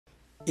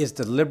Is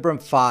the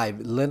Librem 5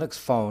 Linux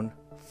phone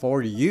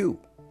for you?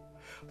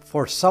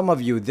 For some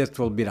of you, this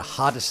will be the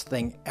hottest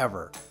thing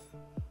ever.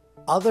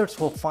 Others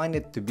will find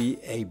it to be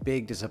a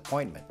big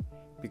disappointment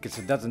because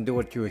it doesn't do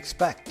what you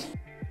expect.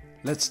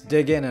 Let's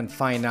dig in and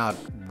find out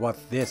what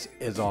this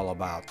is all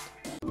about.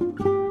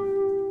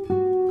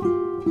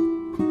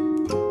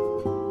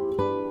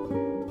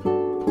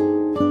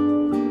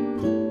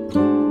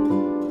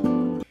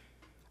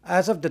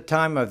 As of the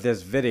time of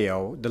this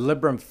video, the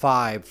Librem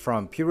 5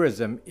 from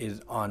Purism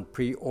is on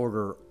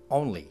pre-order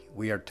only.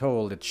 We are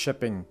told it's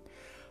shipping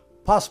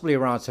possibly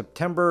around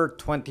September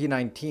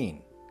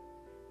 2019.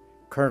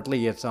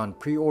 Currently it's on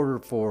pre-order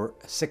for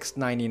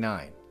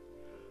 $6.99.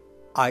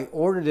 I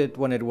ordered it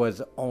when it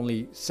was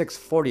only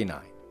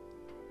 $6.49.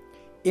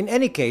 In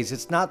any case,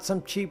 it's not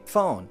some cheap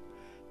phone,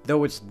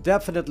 though it's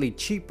definitely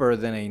cheaper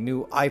than a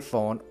new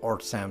iPhone or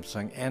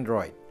Samsung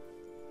Android.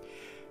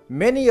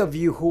 Many of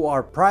you who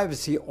are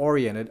privacy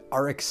oriented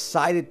are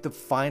excited to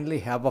finally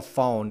have a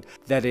phone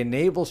that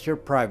enables your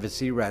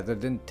privacy rather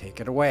than take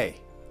it away.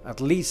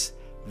 At least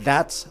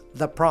that's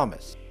the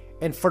promise.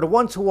 And for the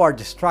ones who are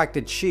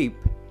distracted sheep,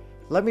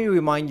 let me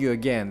remind you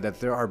again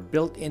that there are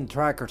built-in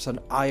trackers on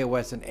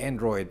iOS and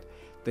Android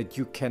that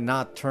you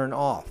cannot turn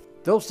off.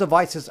 Those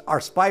devices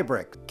are spy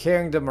bricks.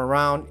 Carrying them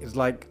around is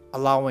like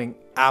allowing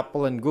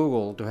Apple and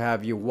Google to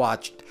have you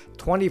watched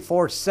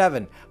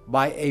 24/7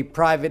 by a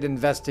private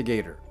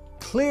investigator.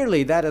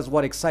 Clearly, that is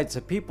what excites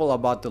the people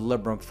about the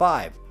Librem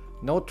 5.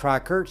 No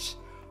trackers,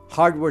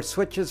 hardware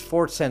switches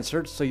for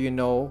sensors so you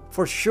know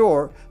for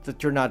sure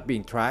that you're not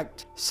being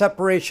tracked,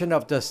 separation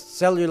of the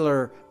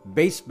cellular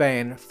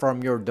baseband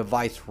from your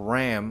device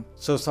RAM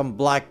so some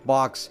black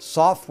box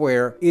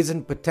software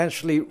isn't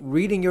potentially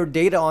reading your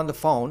data on the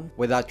phone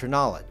without your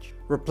knowledge,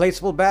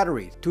 replaceable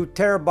batteries, 2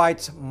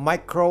 terabytes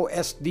micro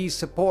SD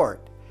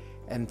support,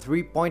 and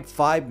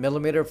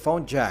 3.5mm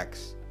phone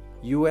jacks,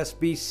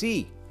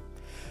 USB-C.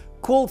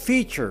 Cool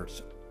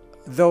features,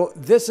 though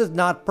this is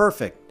not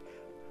perfect.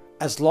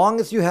 As long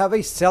as you have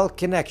a cell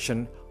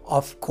connection,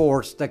 of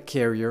course the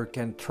carrier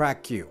can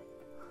track you,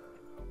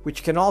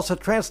 which can also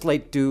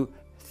translate to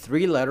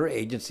 3-letter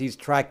agencies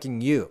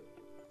tracking you.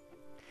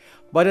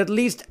 But at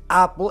least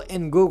Apple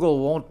and Google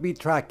won't be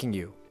tracking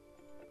you,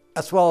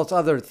 as well as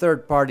other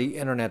third-party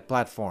internet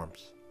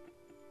platforms.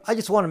 I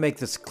just want to make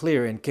this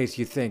clear in case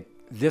you think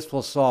this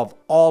will solve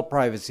all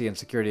privacy and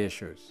security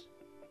issues.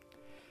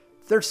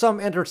 There's some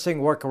interesting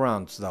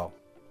workarounds though.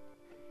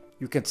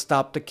 You can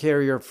stop the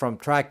carrier from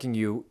tracking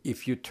you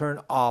if you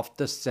turn off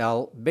the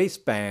cell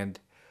baseband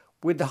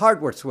with the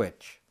hardware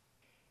switch.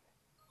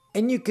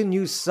 And you can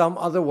use some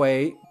other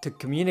way to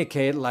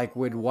communicate, like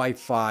with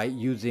Wi-Fi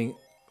using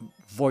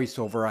voice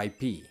over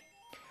IP.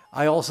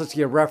 I also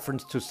see a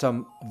reference to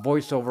some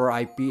voice over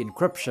IP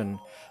encryption,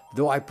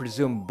 though I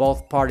presume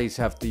both parties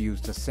have to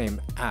use the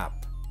same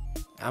app.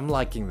 I'm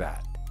liking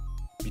that,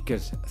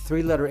 because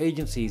 3-letter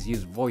agencies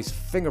use voice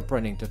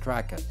fingerprinting to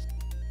track us.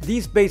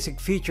 These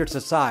basic features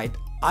aside,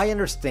 I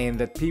understand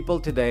that people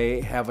today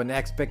have an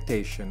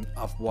expectation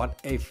of what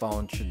a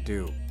phone should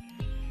do,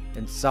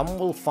 and some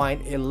will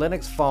find a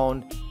Linux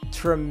phone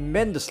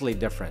tremendously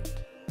different.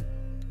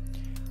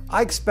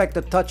 I expect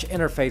the touch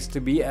interface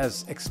to be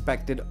as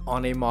expected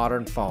on a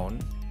modern phone.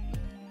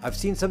 I've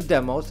seen some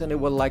demos and it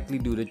will likely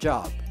do the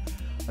job.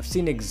 I've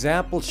seen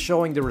examples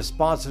showing the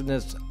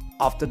responsiveness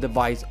of the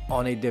device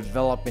on a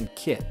development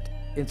kit.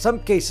 In some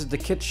cases, the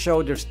kits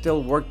show there's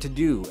still work to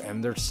do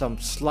and there's some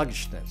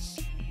sluggishness.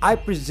 I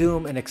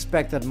presume and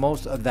expect that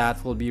most of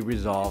that will be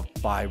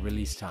resolved by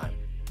release time.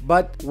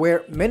 But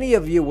where many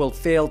of you will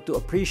fail to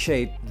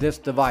appreciate this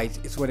device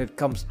is when it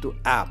comes to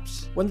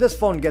apps. When this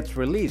phone gets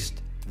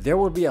released, there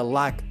will be a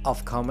lack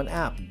of common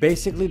app.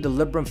 Basically, the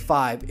Librem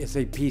 5 is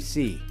a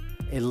PC,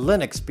 a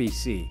Linux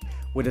PC,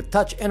 with a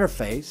touch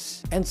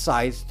interface and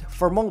sized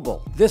for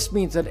mobile. This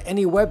means that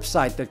any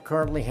website that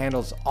currently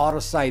handles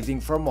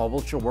auto-sizing for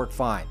mobile should work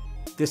fine.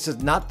 This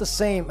is not the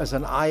same as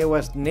an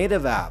iOS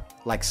native app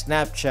like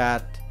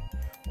Snapchat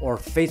or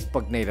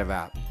Facebook native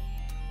app.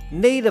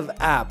 Native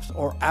apps,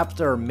 or apps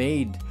that are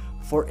made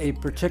for a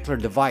particular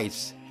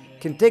device,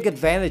 can take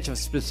advantage of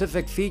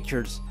specific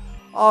features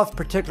of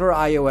particular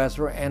iOS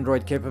or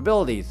Android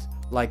capabilities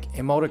like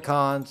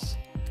emoticons,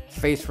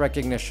 face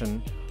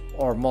recognition,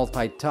 or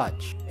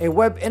multi-touch. A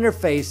web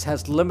interface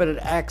has limited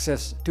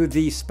access to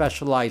these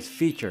specialized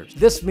features.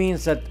 This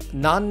means that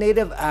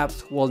non-native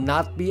apps will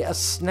not be as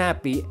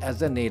snappy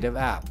as a native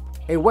app.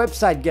 A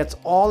website gets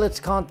all its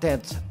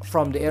contents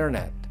from the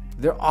internet.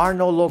 There are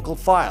no local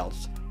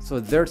files, so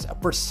there's a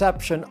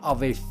perception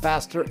of a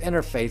faster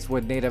interface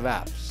with native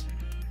apps.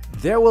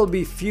 There will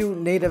be few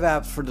native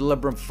apps for the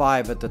Librem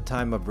 5 at the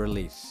time of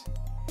release.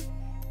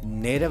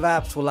 Native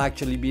apps will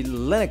actually be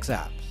Linux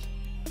apps.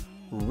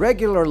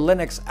 Regular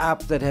Linux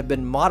apps that have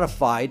been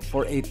modified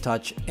for a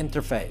touch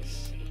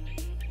interface.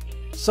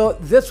 So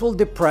this will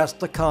depress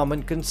the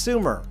common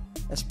consumer,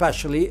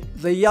 especially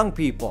the young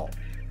people.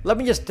 Let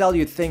me just tell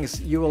you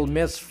things you will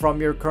miss from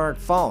your current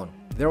phone.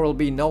 There will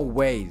be no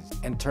Waze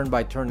and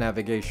turn-by-turn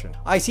navigation.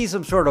 I see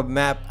some sort of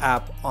map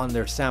app on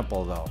their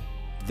sample though.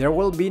 There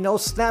will be no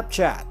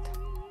Snapchat.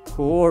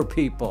 Poor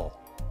people.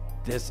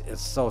 This is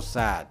so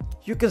sad.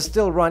 You can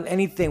still run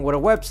anything with a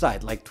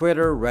website like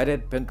Twitter,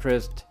 Reddit,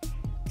 Pinterest,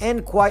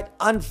 and quite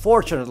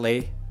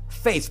unfortunately,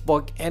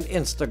 Facebook and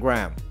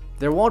Instagram.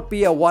 There won't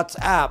be a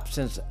WhatsApp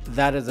since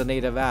that is a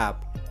native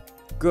app.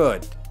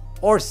 Good.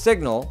 Or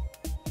Signal,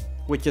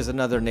 which is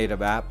another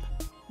native app.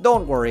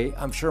 Don't worry,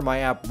 I'm sure my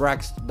app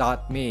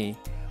Brex.me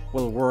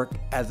will work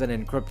as an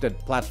encrypted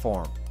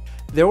platform.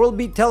 There will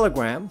be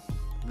Telegram.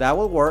 That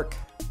will work.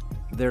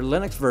 Their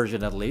Linux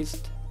version at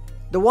least.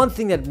 The one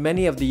thing that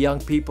many of the young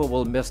people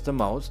will miss the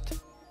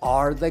most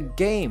are the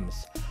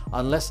games.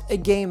 Unless a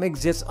game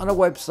exists on a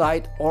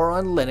website or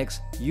on Linux,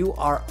 you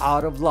are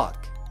out of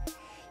luck.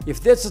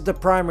 If this is the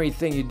primary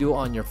thing you do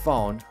on your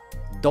phone,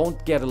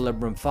 don't get a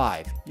Librem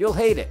 5. You'll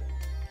hate it.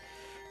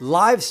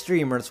 Live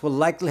streamers will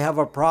likely have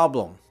a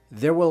problem.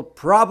 There will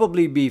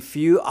probably be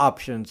few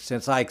options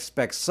since I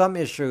expect some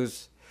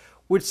issues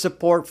with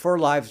support for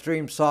live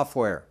stream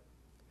software.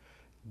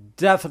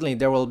 Definitely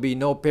there will be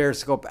no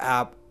Periscope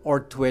app or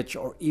Twitch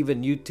or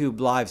even YouTube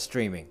live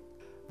streaming.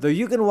 Though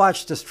you can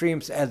watch the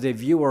streams as a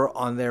viewer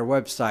on their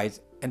websites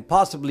and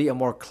possibly a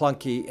more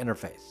clunky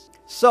interface.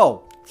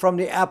 So, from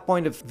the app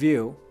point of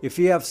view, if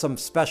you have some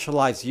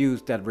specialized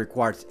use that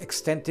requires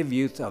extensive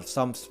use of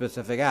some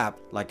specific app,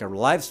 like a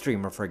live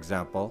streamer for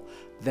example,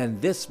 then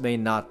this may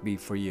not be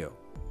for you.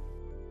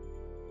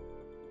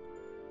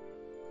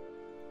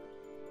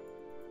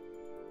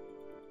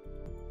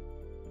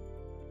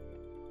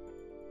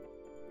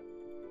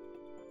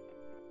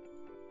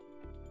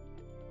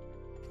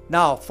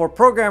 Now, for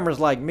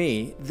programmers like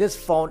me, this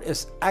phone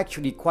is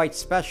actually quite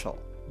special.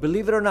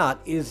 Believe it or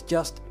not, it is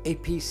just a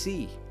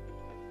PC.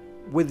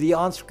 With the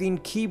on-screen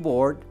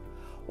keyboard,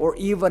 or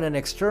even an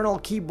external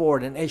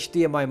keyboard and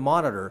HDMI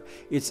monitor,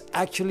 it's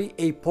actually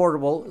a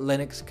portable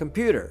Linux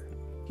computer.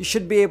 You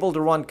should be able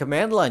to run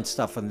command line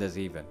stuff on this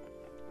even.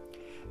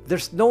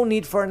 There's no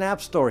need for an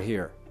app store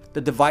here. The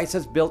device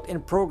has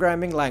built-in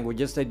programming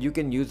languages that you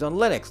can use on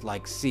Linux,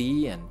 like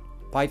C and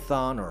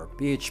Python or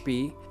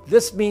PHP.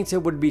 This means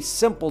it would be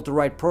simple to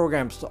write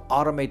programs to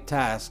automate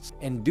tasks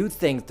and do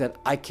things that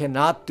I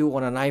cannot do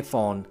on an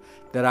iPhone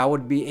that I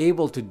would be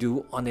able to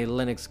do on a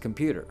Linux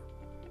computer.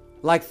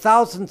 Like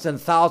thousands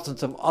and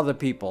thousands of other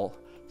people,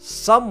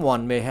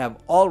 someone may have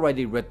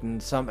already written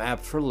some apps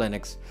for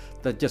Linux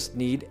that just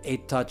need a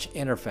touch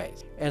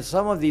interface. And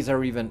some of these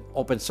are even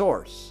open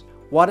source.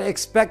 What I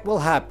expect will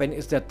happen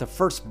is that the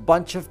first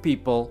bunch of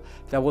people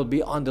that will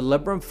be on the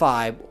Librem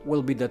 5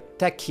 will be the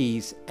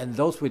techies and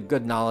those with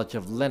good knowledge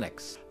of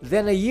Linux.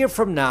 Then a year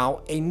from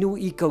now, a new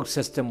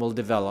ecosystem will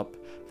develop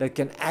that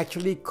can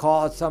actually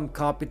cause some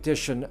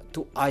competition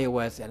to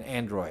iOS and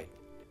Android.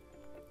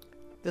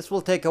 This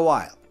will take a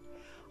while.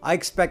 I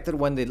expect that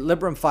when the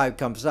Librem 5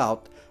 comes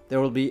out,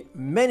 there will be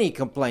many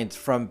complaints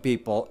from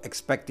people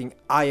expecting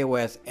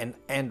iOS and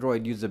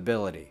Android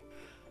usability.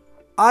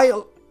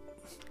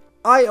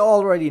 I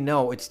already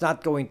know it's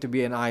not going to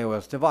be an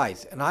iOS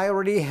device, and I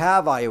already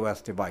have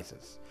iOS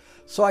devices.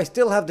 So I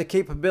still have the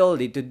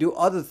capability to do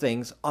other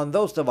things on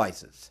those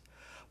devices.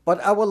 But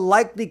I will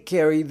likely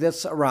carry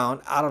this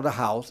around out of the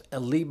house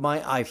and leave my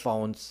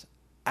iPhones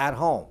at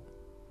home.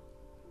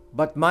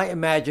 But my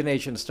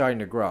imagination is starting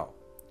to grow.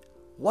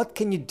 What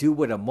can you do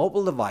with a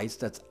mobile device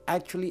that's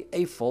actually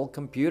a full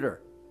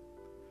computer?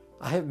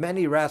 I have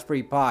many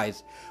Raspberry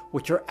Pis,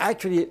 which are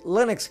actually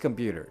Linux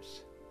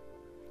computers.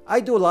 I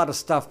do a lot of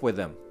stuff with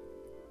them,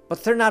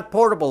 but they're not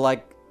portable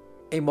like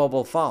a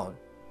mobile phone.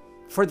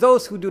 For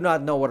those who do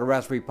not know what a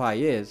Raspberry Pi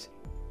is,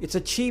 it's a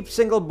cheap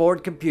single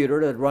board computer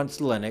that runs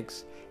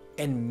Linux,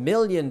 and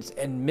millions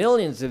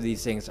of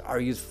these things are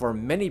used for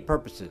many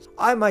purposes.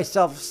 I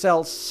myself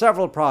sell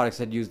several products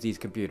that use these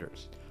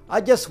computers.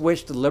 I just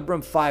wish the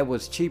Librem 5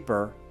 was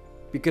cheaper,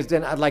 because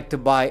then I'd like to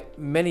buy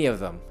many of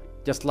them,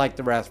 just like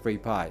the Raspberry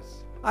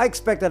Pis. I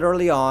expect that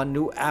early on,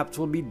 new apps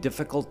will be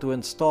difficult to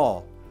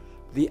install.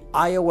 The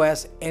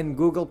iOS and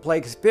Google Play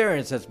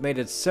experience has made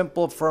it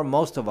simple for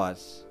most of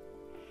us,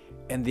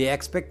 and the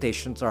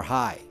expectations are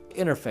high.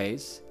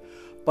 Interface,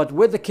 but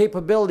with the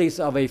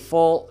capabilities of a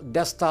full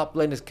desktop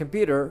Linux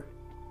computer,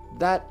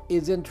 that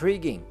is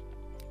intriguing.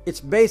 It's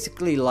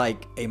basically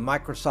like a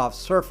Microsoft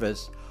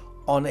Surface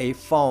on a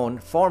phone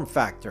form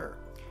factor.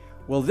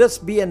 Will this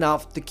be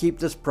enough to keep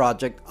this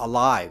project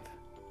alive?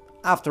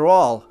 After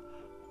all,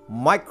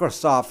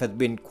 Microsoft has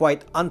been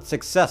quite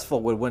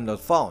unsuccessful with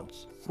Windows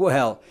phones.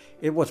 Well,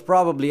 it was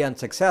probably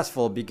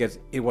unsuccessful because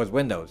it was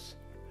Windows.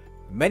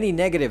 Many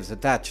negatives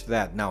attached to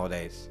that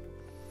nowadays.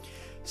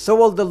 So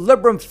will the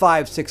Librem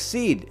 5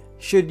 succeed?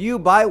 Should you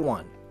buy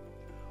one?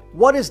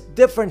 What is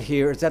different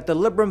here is that the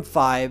Librem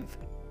 5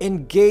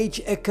 engage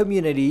a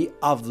community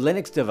of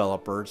Linux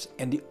developers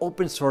and the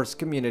open source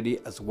community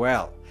as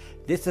well.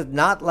 This is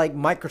not like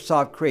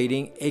Microsoft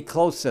creating a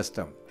closed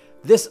system.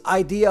 This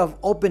idea of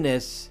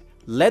openness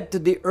led to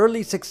the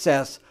early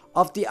success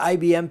of the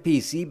IBM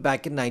PC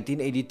back in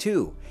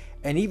 1982,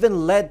 and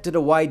even led to the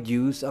wide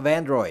use of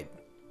Android.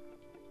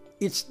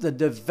 It's the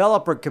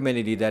developer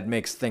community that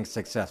makes things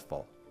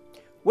successful.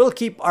 We'll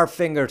keep our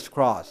fingers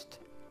crossed.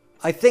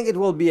 I think it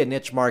will be a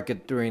niche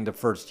market during the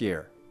first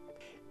year.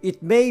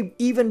 It may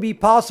even be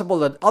possible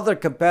that other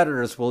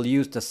competitors will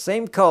use the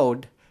same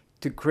code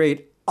to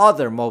create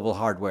other mobile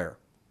hardware.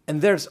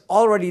 And there's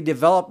already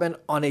development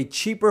on a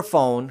cheaper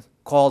phone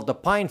called the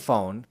Pine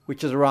phone,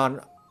 which is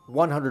around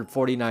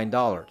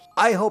 $149.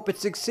 I hope it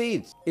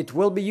succeeds. It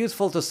will be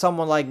useful to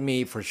someone like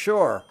me for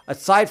sure,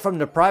 aside from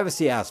the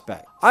privacy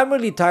aspect. I'm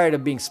really tired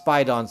of being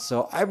spied on,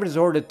 so I've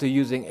resorted to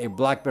using a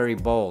BlackBerry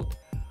Bold.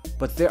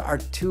 But there are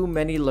too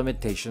many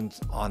limitations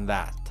on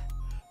that.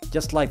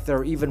 Just like there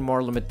are even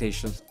more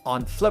limitations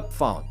on flip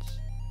phones.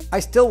 I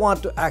still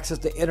want to access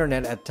the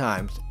internet at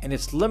times, and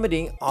it's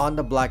limiting on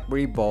the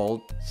BlackBerry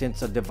Bold since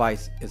the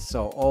device is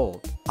so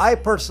old. I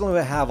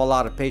personally have a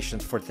lot of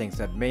patience for things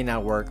that may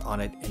not work on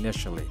it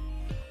initially.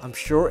 I'm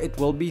sure it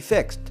will be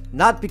fixed.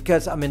 Not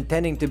because I'm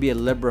intending to be a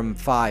Librem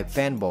 5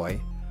 fanboy,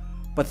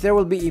 but there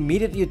will be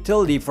immediate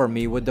utility for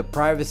me with the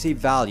privacy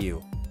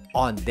value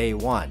on day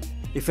one.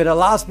 If it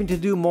allows me to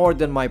do more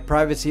than my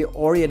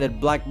privacy-oriented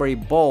BlackBerry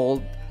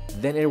Bold,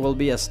 then it will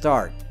be a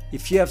start.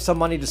 If you have some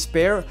money to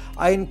spare,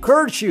 I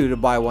encourage you to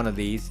buy one of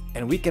these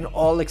and we can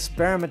all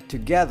experiment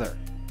together.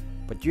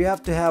 But you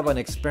have to have an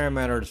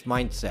experimenter's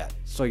mindset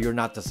so you're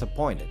not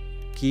disappointed.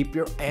 Keep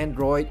your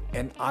Android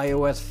and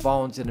iOS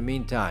phones in the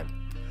meantime.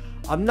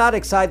 I'm not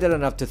excited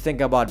enough to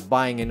think about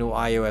buying a new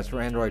iOS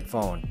or Android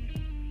phone.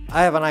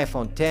 I have an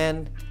iPhone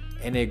 10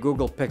 and a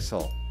Google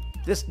Pixel.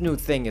 This new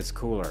thing is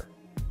cooler.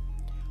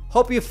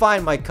 Hope you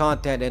find my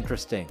content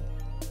interesting.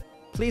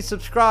 Please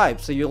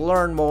subscribe so you'll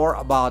learn more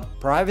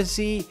about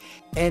privacy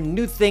and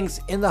new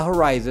things in the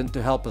horizon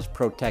to help us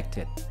protect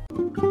it.